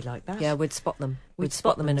 we'd never be like that. Yeah, we'd spot them. We'd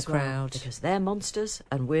spot them in a crowd. Because they're monsters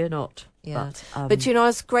and we're not. Yeah. But you know, I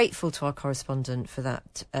was grateful to our correspondent for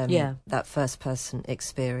that that first person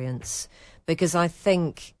experience, because I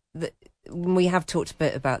think that we have talked a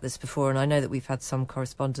bit about this before, and I know that we've had some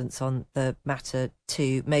correspondence on the matter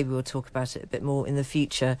too. Maybe we'll talk about it a bit more in the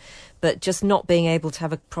future. But just not being able to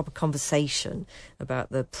have a proper conversation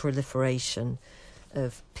about the proliferation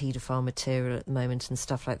of paedophile material at the moment and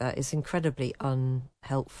stuff like that is incredibly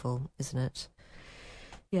unhelpful, isn't it?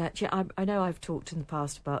 Yeah, I know I've talked in the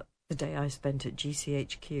past about the day I spent at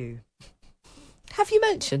GCHQ. Have you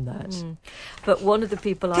mentioned that? But one of the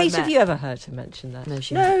people Kate, I met... have you ever heard her mention that? No,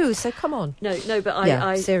 she hasn't. So come on. No, but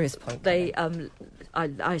I serious point.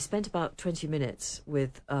 I spent about 20 minutes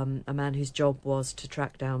with a man whose job was to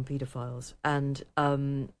track down paedophiles, and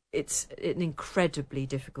it's an incredibly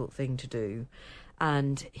difficult thing to do.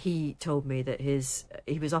 And he told me that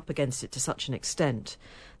he was up against it to such an extent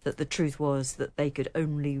that the truth was that they could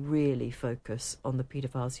only really focus on the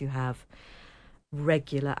paedophiles who have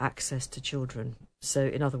regular access to children. So,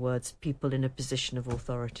 in other words, people in a position of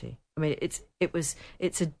authority. I mean,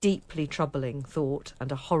 it's a deeply troubling thought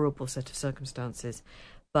and a horrible set of circumstances,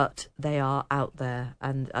 but they are out there.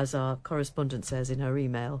 And as our correspondent says in her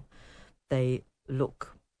email, they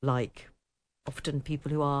look like often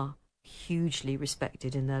people who are hugely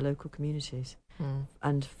respected in their local communities,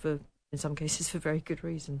 and in some cases for very good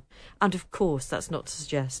reason. And of course, that's not to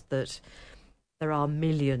suggest that there are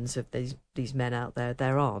millions of these men out there.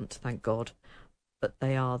 There aren't, thank God, but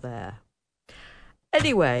they are there.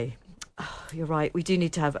 Anyway, you're right. We do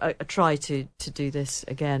need to have a try to do this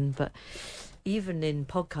again, but even in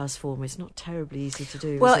podcast form, it's not terribly easy to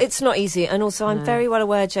do. Well, it's not easy, and also I'm very well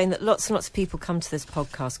aware, Jane, that lots and lots of people come to this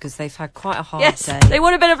podcast because they've had quite a hard day. They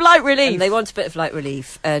want a bit of light relief. And they want a bit of light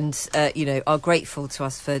relief, and are grateful to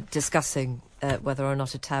us for discussing whether or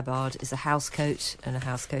not a tabard is a housecoat and a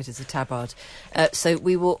housecoat is a tabard. So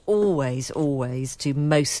we will always do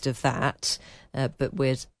most of that, but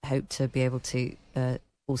we'd hope to be able to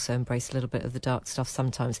also embrace a little bit of the dark stuff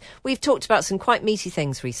sometimes. We've talked about some quite meaty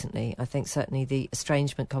things recently. I think certainly the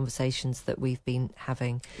estrangement conversations that we've been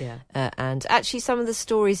having, and actually some of the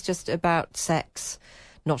stories just about sex,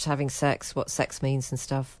 not having sex, what sex means and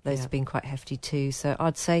stuff. Those have been quite hefty too. So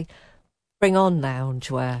I'd say bring on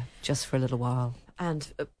loungewear just for a little while.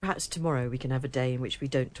 And perhaps tomorrow we can have a day in which we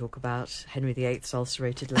don't talk about Henry VIII's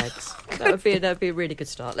ulcerated legs. That'd be a really good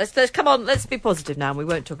start. Let's come on. Let's be positive now, and we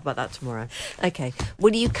won't talk about that tomorrow. Okay.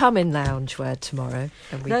 Will you come in loungewear tomorrow,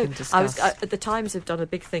 and we can discuss? The Times have done a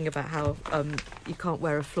big thing about how you can't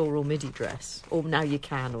wear a floral midi dress, or now you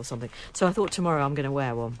can, or something. So I thought tomorrow I'm going to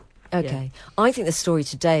wear one. Okay. Yeah. I think the story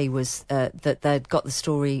today was that they'd got the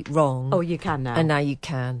story wrong. Oh, you can now, and now you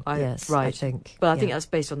can. Yes, right. I think. But I think that's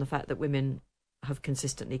based on the fact that women have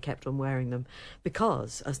consistently kept on wearing them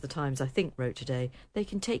because, as the Times I think wrote today, they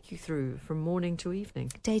can take you through from morning to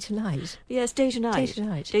evening. Day to night? Yes, day to night. Day to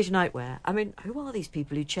night. Day to night wear. I mean, who are these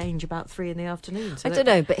people who change about 3 PM? I don't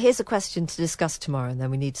know, but here's a question to discuss tomorrow, and then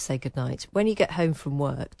we need to say goodnight. When you get home from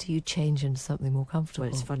work, do you change into something more comfortable?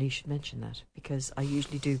 Well, it's funny you should mention that, because I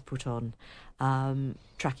usually do put on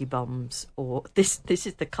tracky bums, or this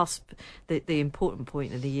is the cusp, the important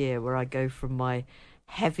point of the year where I go from my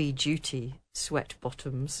heavy duty sweat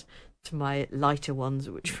bottoms to my lighter ones,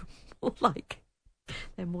 which are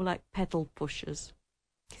more like pedal pushers.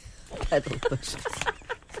 Pedal pushers.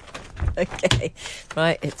 Okay,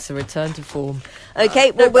 right, it's a return to form.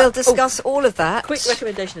 Okay, we'll discuss all of that. Quick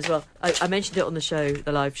recommendation as well. I mentioned it on the show,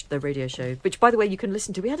 the radio show, which, by the way, you can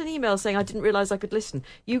listen to. We had an email saying I didn't realise I could listen.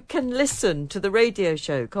 You can listen to the radio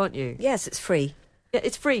show, can't you? Yes, it's free. Yeah,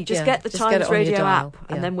 it's free. Just get the Times Radio app,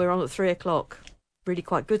 and then we're on at 3:00. Really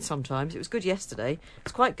quite good sometimes. It was good yesterday.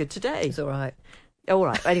 It's quite good today. It's all right. All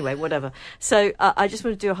right. Anyway, whatever. So I just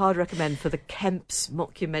want to do a hard recommend for the Kemp's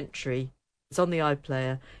mockumentary. It's on the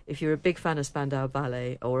iPlayer. If you're a big fan of Spandau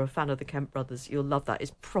Ballet or a fan of the Kemp brothers, you'll love that.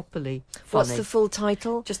 It's properly funny. What's the full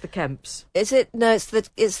title? Just the Kemps. Is it? No, it's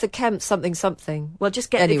the Kemp something. Well,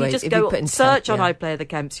 just get anyway. If you just go search on iPlayer the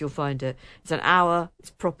Kemps, you'll find it. It's an hour.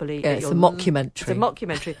 It's properly. Yeah, it's a mockumentary. It's a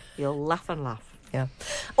mockumentary. You'll laugh and laugh. Yeah.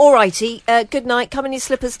 All righty. Good night. Come in your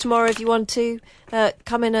slippers tomorrow if you want to.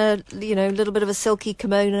 Come in a little bit of a silky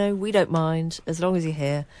kimono. We don't mind as long as you're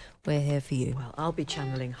here. We're here for you. Well, I'll be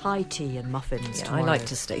channeling high tea and muffins tomorrow. I like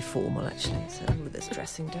to stay formal, actually. So with this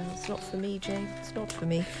dressing down, it's not for me, Jane. It's not for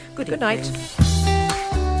me. Good night.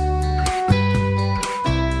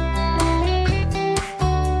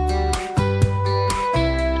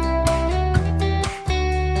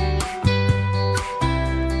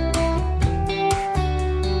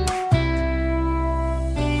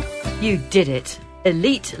 You did it.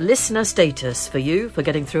 Elite listener status for you for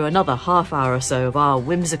getting through another half hour or so of our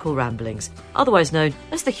whimsical ramblings, otherwise known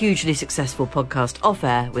as the hugely successful podcast Off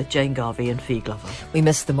Air with Jane Garvey and Fee Glover. We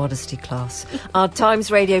missed the modesty class. Our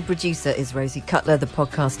Times Radio producer is Rosie Cutler, the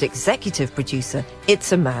podcast executive producer.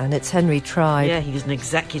 It's a man, it's Henry Tribe. Yeah, he's an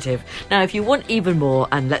executive. Now, if you want even more,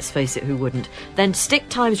 and let's face it, who wouldn't, then stick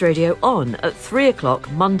Times Radio on at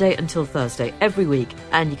 3:00 Monday until Thursday every week,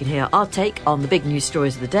 and you can hear our take on the big news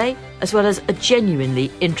stories of the day, as well as a genuinely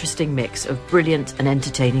interesting mix of brilliant and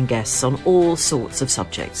entertaining guests on all sorts of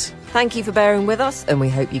subjects. Thank you for bearing with us, and we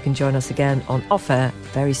hope you can join us again on Off Air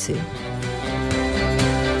very soon.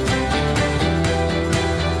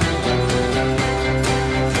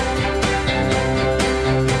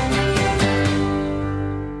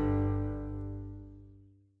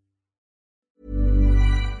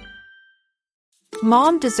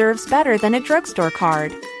 Mom deserves better than a drugstore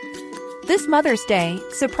card. This Mother's Day,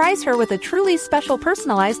 surprise her with a truly special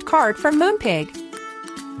personalized card from Moonpig.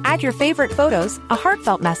 Add your favorite photos, a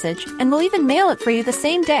heartfelt message, and we'll even mail it for you the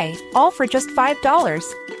same day, all for just $5.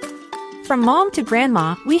 From mom to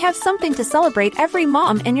grandma, we have something to celebrate every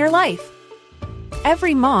mom in your life.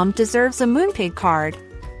 Every mom deserves a Moonpig card.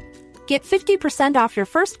 Get 50% off your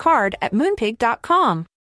first card at moonpig.com.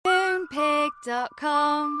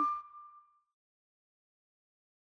 Moonpig.com